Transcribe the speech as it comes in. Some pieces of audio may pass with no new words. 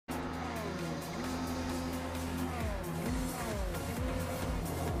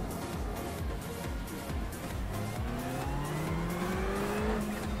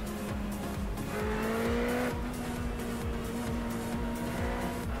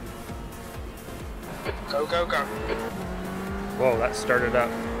Go, go, go. Whoa, that started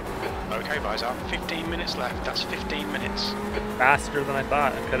up Okay, guys, up 15 minutes left. That's 15 minutes. faster than I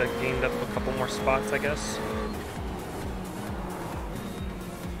thought. I could have gained up a couple more spots, I guess.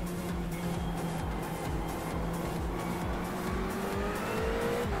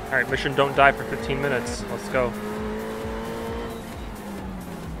 Alright, mission don't die for 15 minutes. Let's go.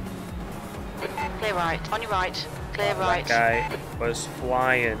 Clear right. On your right. Clear right. That guy was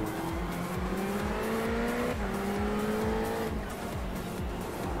flying.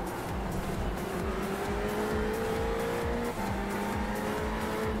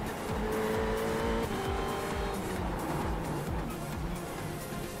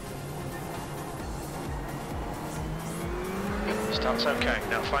 Start's okay.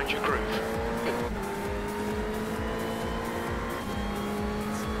 Now find your groove.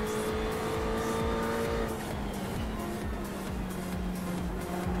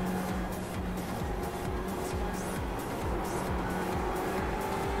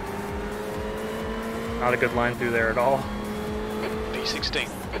 Not a good line through there at all. P16.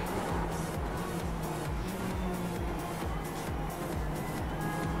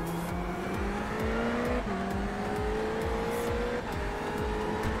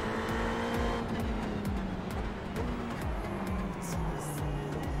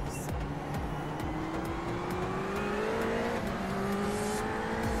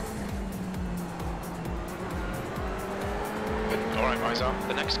 Alright, eyes up.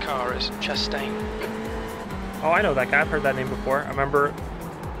 The next car is Chastain. Oh, I know that guy. I've heard that name before. I remember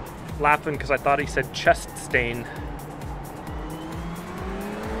laughing because I thought he said chest stain.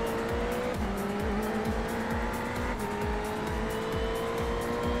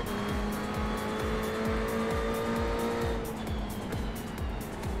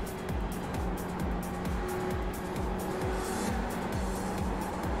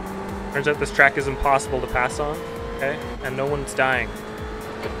 Turns out this track is impossible to pass on, okay? And no one's dying.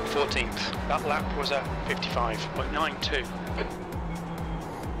 14th. That lap was at 55.92.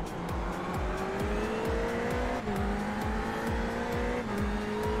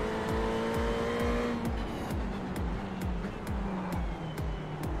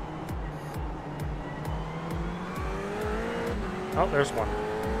 Oh, there's one.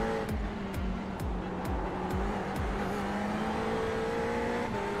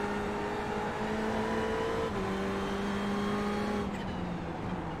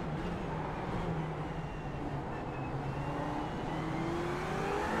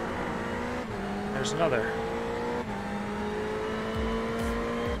 There's another.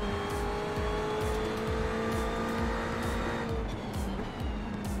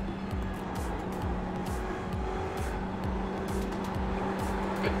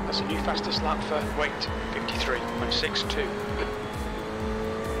 That's a new fastest lap for weight, 53.62.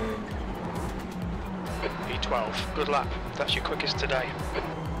 P12, good lap. That's your quickest today.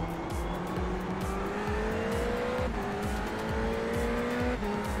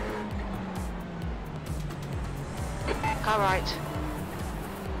 Car right.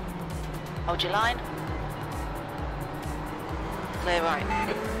 Hold your line. Clear right.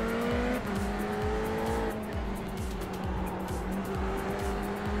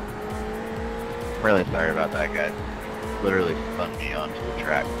 I'm really sorry about that guy. Literally spun me onto the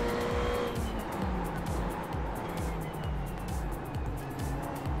track.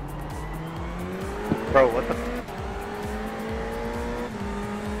 Bro, what the?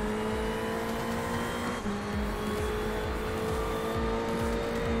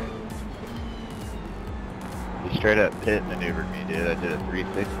 He straight up pit maneuvered me, dude. I did a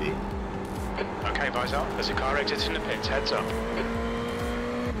 360. Okay, boys up. There's a car exiting the pits. Heads up.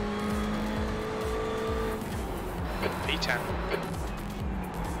 P10.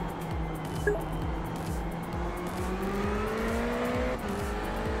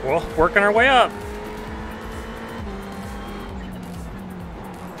 Well, working our way up.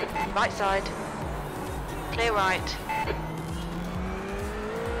 Right side. Clear right.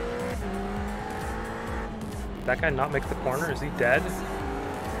 Did that guy not make the corner? Is he dead?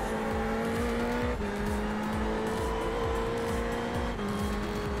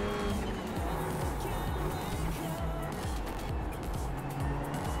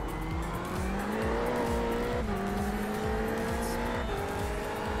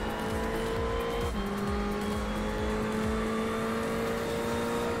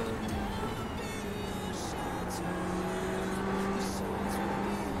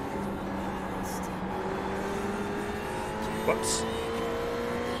 Whoops.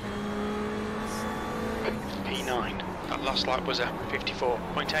 P9. That last lap was at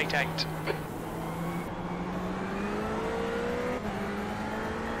 54.88.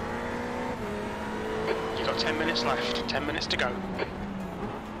 10 minutes left, 10 minutes to go.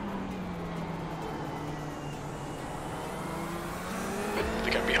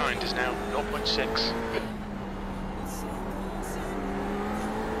 The gap behind is now 0.6.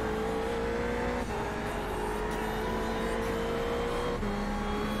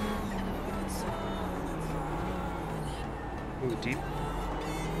 Ooh, deep.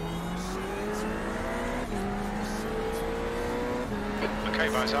 Okay,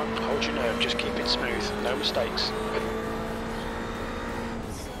 visor, hold your nerve, just keep it smooth, no mistakes.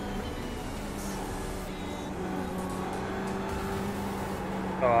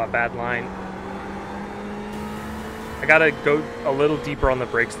 Oh, bad line. I gotta go a little deeper on the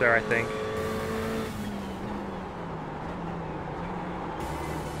brakes there, I think.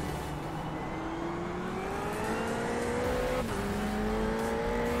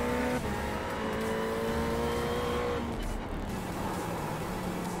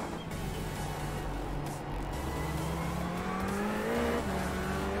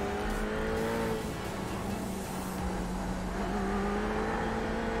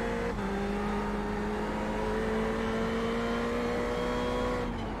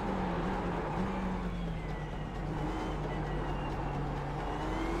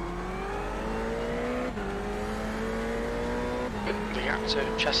 The gap to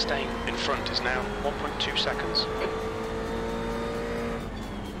Chastain in front is now 1.2 seconds.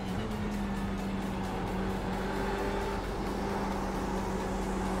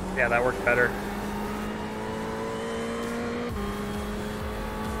 Yeah, that worked better.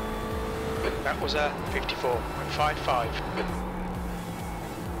 That was a 54.55.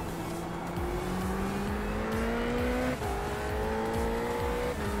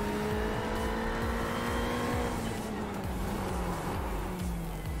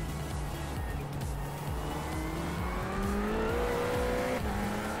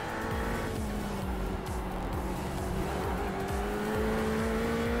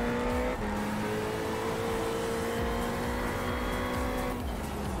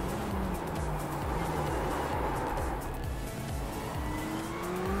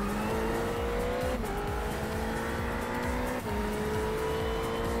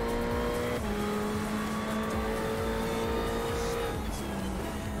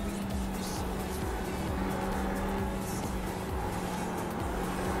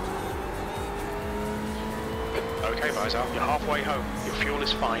 Okay, visor, you're halfway home. Your fuel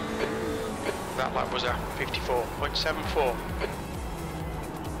is fine. That lap was a 54.74.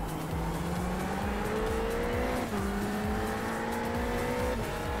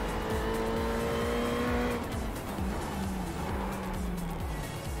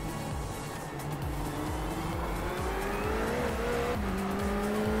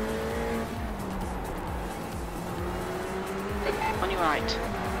 On your right.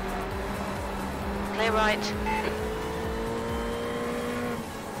 Clear right.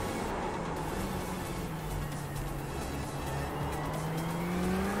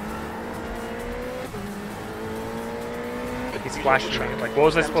 He's flashing me. Like, what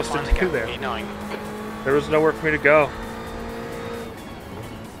was I supposed to do there? E9. There was nowhere for me to go.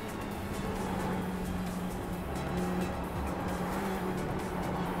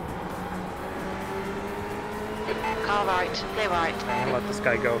 Car right. Clear right. I'm gonna let this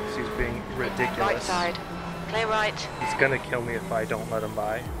guy go because he's being ridiculous. Right side. Clear right. He's gonna kill me if I don't let him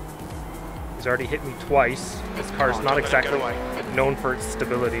by. He's already hit me twice. This car's Come on, not don't let it exactly get away. known for its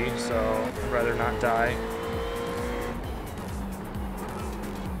stability, so I'd rather not die.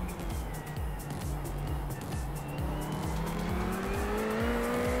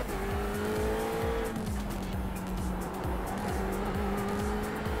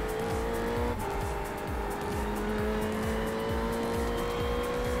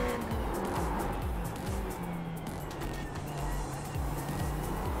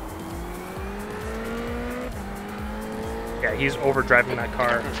 Yeah, he's overdriving that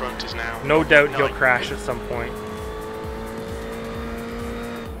car. In front is now No doubt he'll 9. crash at some point.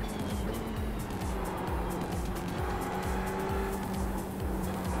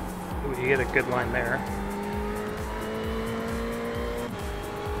 Ooh, he hit a good line there.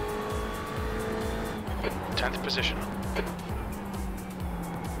 Tenth position.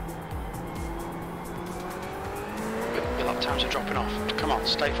 Your lap times are dropping off. Come on,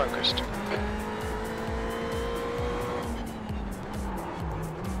 stay focused.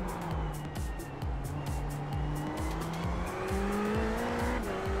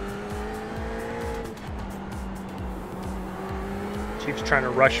 Chief's trying to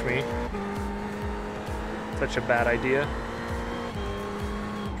rush me. Such a bad idea.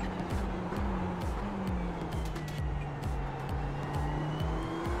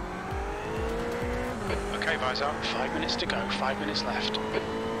 Okay, guys out. 5 minutes to go, 5 minutes left.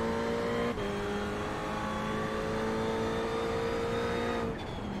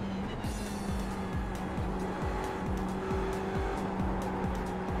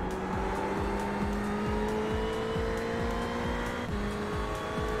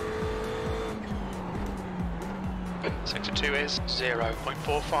 Sector 2 is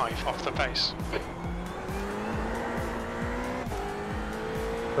 0.45 off the pace.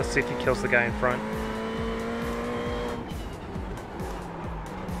 Let's see if he kills the guy in front.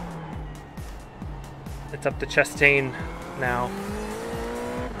 It's up to Chastain now.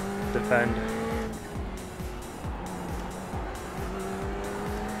 Defend.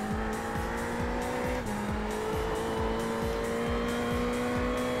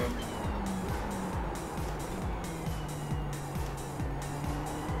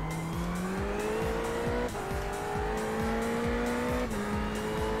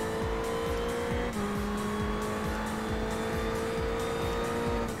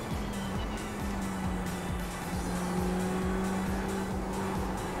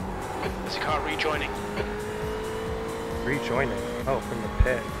 Is the car rejoining? Rejoining? Oh, from the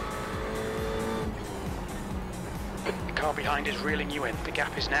pit. The car behind is reeling you in. The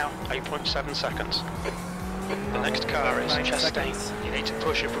gap is now 8.7 seconds. The next car is 9 Chastain. seconds. You need to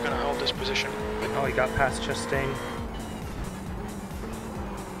push if we're going to hold this position. Oh, he got past Chastain.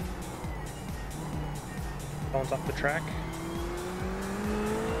 Phone's off the track.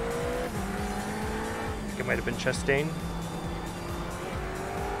 I think it might have been Chastain.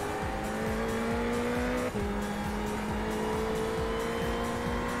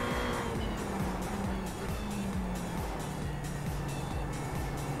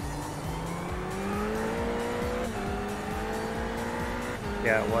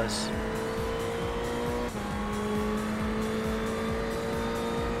 Yeah, it was.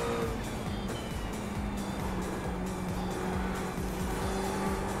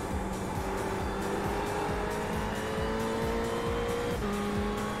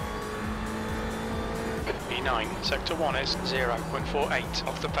 E9, Sector 1 is 0.48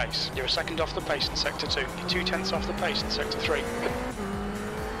 off the pace. You're a second off the pace in Sector 2. You're 0.2 off the pace in Sector 3.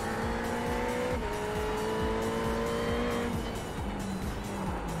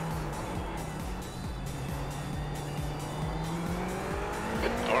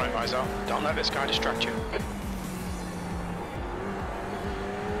 Alright, Mizo, don't let this guy distract you.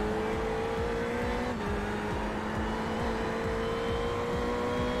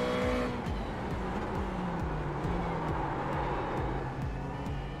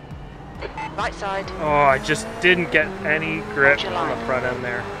 Right side. Oh, I just didn't get any grip Hold your on line. the front end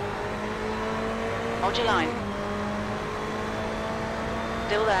there. Hold your line.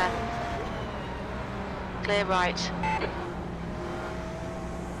 Still there. Clear right.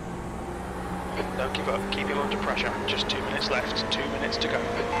 Don't give up, keep him under pressure. Just 2 minutes left, 2 minutes to go.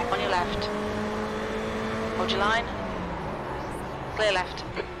 On your left. Hold your line. Clear left.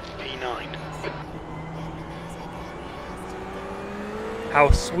 E9. How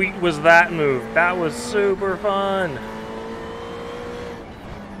sweet was that move? That was super fun.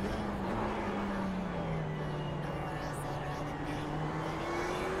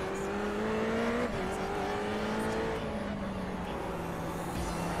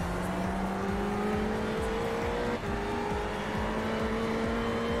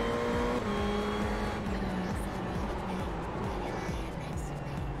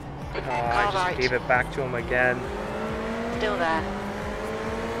 I just Alright. gave it back to him again. Still there.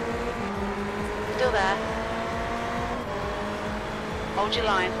 Still there. Hold your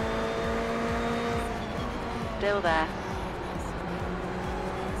line. Still there.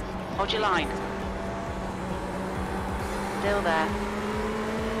 Hold your line. Still there.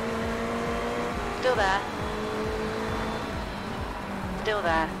 Still there. Still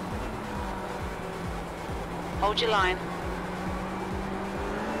there. Hold your line.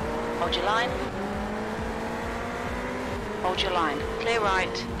 Hold your line. Hold your line. Clear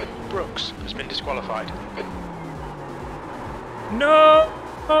right. Brooks has been disqualified. No!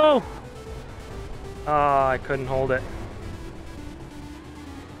 Oh! Ah, I couldn't hold it.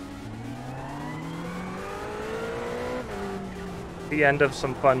 The end of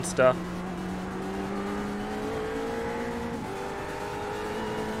some fun stuff.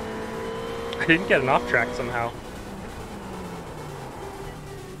 I didn't get an off track somehow.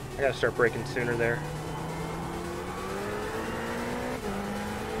 I gotta start braking sooner there.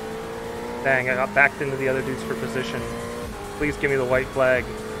 Dang, I got backed into the other dudes for position. Please give me the white flag.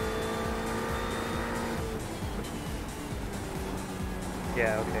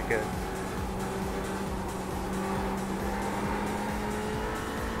 Yeah, okay, good.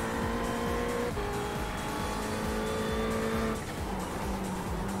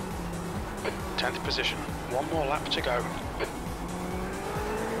 10th position. One more lap to go.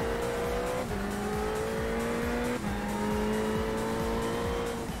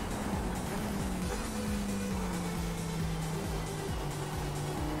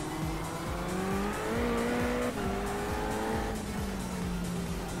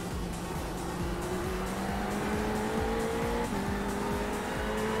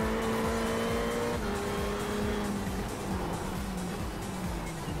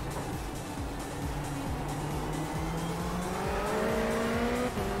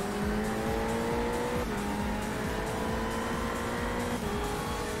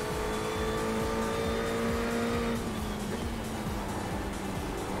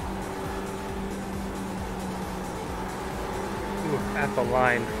 At the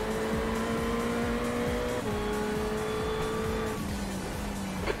line.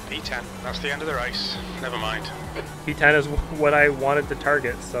 P10, that's the end of the race. Never mind. P10 is what I wanted to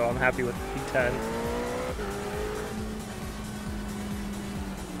target, so I'm happy with P10.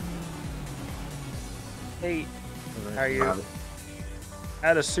 Hey, how are you? I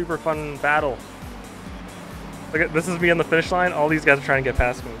had a super fun battle. Look at this is me on the finish line. All these guys are trying to get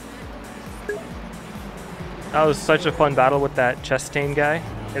past me. That was such a fun battle with that Chastain guy.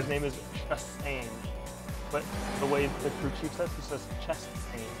 His name is Chastain, but the way the crew chief says, he says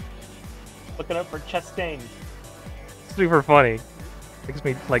Chastain. Look it up for Chastain. Super funny. Makes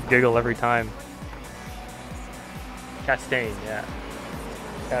me like giggle every time. Chastain, yeah.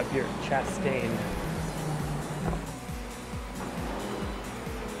 Up here, Chastain.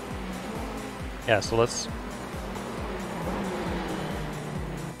 Yeah, so let's.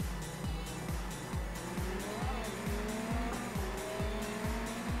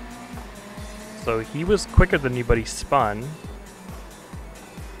 So he was quicker than me, but he spun.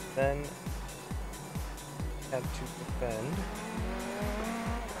 Then had to defend.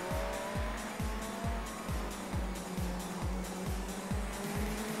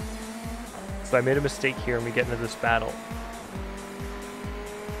 So I made a mistake here and we get into this battle.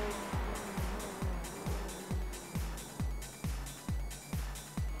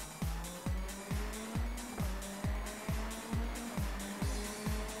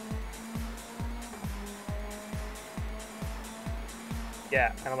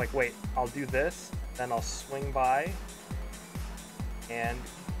 Yeah, and I'm like, wait, I'll do this, then I'll swing by and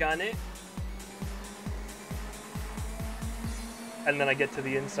gun it. And then I get to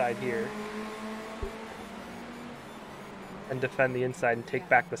the inside here and defend the inside and take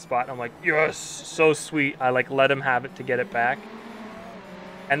back the spot. And I'm like, yes, so sweet. I like let him have it to get it back.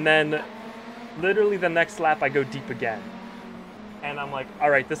 And then literally the next lap I go deep again. And I'm like, all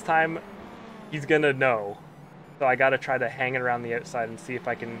right, this time he's gonna know. So I gotta try to hang it around the outside and see if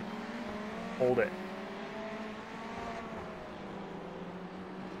I can hold it.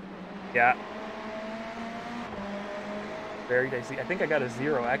 Yeah. Very dicey. I think I got a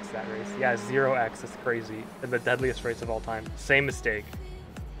 0x that race. Yeah, 0x. That's crazy. In the deadliest race of all time. Same mistake.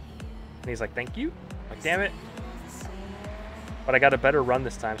 And he's like, thank you. I'm like, damn it. But I got a better run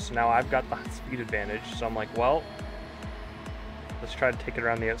this time, so now I've got the speed advantage. So I'm like, well, let's try to take it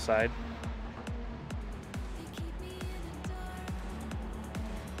around the outside.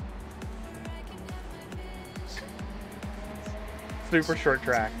 Super short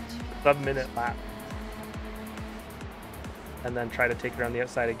track, sub-minute lap. And then try to take it around the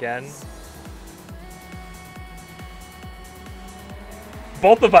outside again.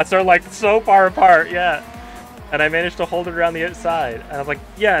 Both of us are like so far apart, yeah. And I managed to hold it around the outside. And I was like,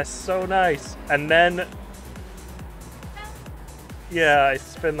 yes, so nice. And then, yeah, I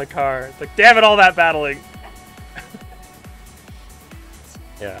spin the car. It's like, damn it, all that battling.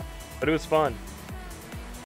 Yeah, but it was fun.